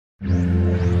My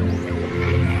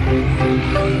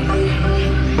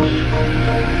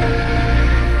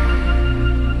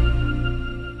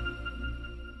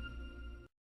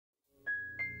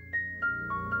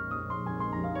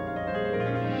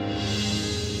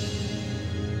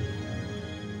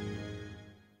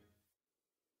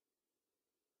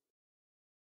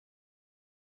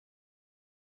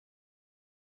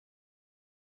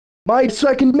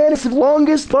second massive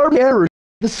longest Barney error.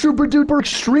 The super duper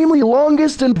extremely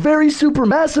longest and very super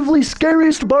massively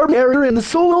scariest Barney error in the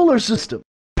solar system.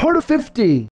 Part of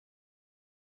 50.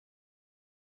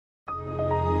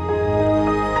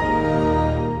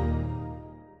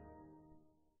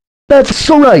 That's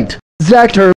so right,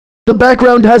 Zactor. The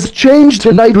background has changed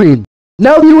to night green.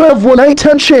 Now you have 1 in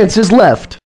 10 chances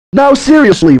left. Now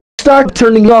seriously, start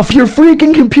turning off your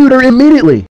freaking computer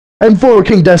immediately. I'm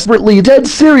fucking desperately dead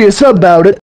serious about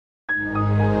it.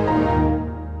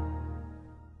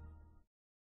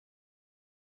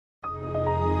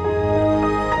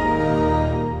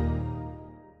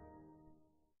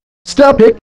 Stop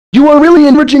it. You are really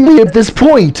enraging me at this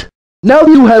point. Now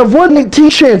you have 1 in 18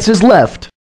 chances left.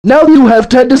 Now you have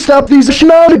 10 to stop these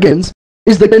shenanigans.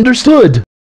 Is that understood?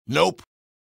 Nope.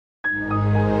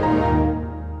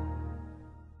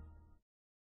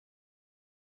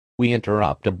 We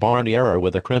interrupt a Barney error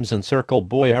with a Crimson Circle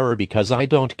Boy error because I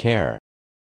don't care.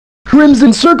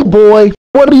 Crimson Circle Boy,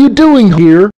 what are you doing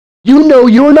here? You know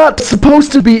you're not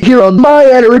supposed to be here on my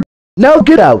error. Now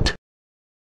get out.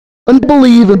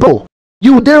 Unbelievable.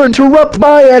 You dare interrupt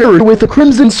my error with a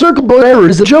Crimson Circle Boy error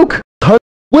as a joke? Huh?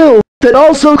 Well, that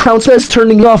also counts as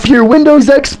turning off your Windows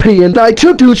XP, and I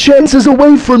took 2 chances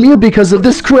away from you because of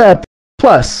this crap.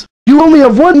 Plus, you only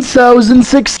have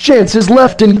 1,006 chances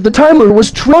left, and the timer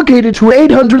was truncated to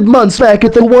 800 months back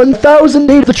at the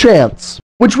 1,008th chance,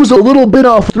 which was a little bit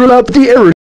off throughout the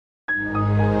error.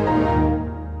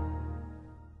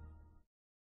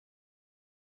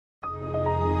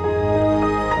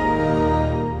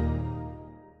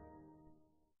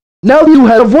 Now you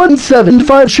have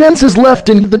 175 chances left,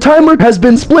 and the timer has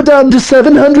been split down to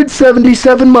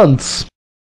 777 months.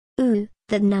 Ooh,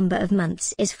 that number of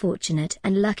months is fortunate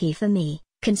and lucky for me,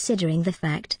 considering the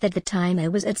fact that the timer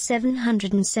was at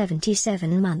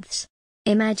 777 months.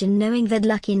 Imagine knowing that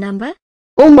lucky number?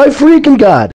 Oh my freaking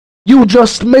god! You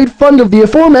just made fun of the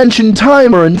aforementioned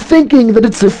timer and thinking that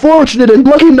it's a fortunate and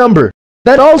lucky number.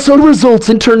 That also results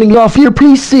in turning off your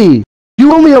PC.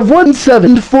 You only have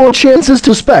 174 chances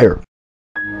to spare.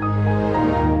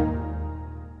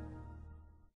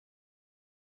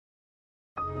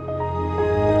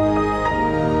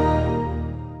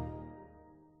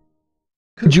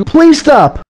 Could you please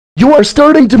stop? You are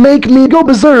starting to make me go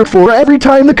berserk for every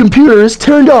time the computer is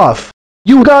turned off.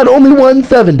 You got only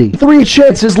 173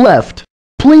 chances left.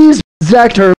 Please,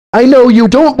 Zactor, I know you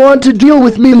don't want to deal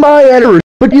with me my error,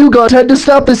 but you got to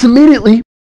stop this immediately.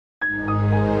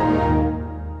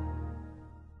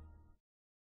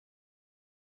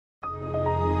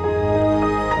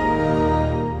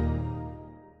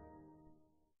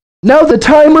 Now the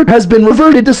timer has been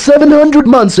reverted to 700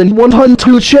 months and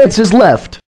 102 chances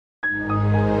left.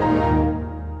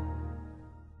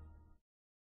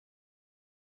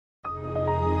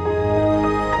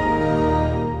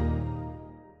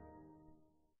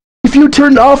 If you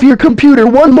turn off your computer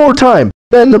one more time,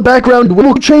 then the background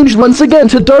will change once again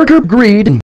to darker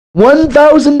green.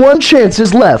 1,001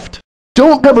 chances left.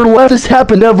 Don't ever let this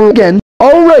happen ever again,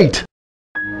 alright?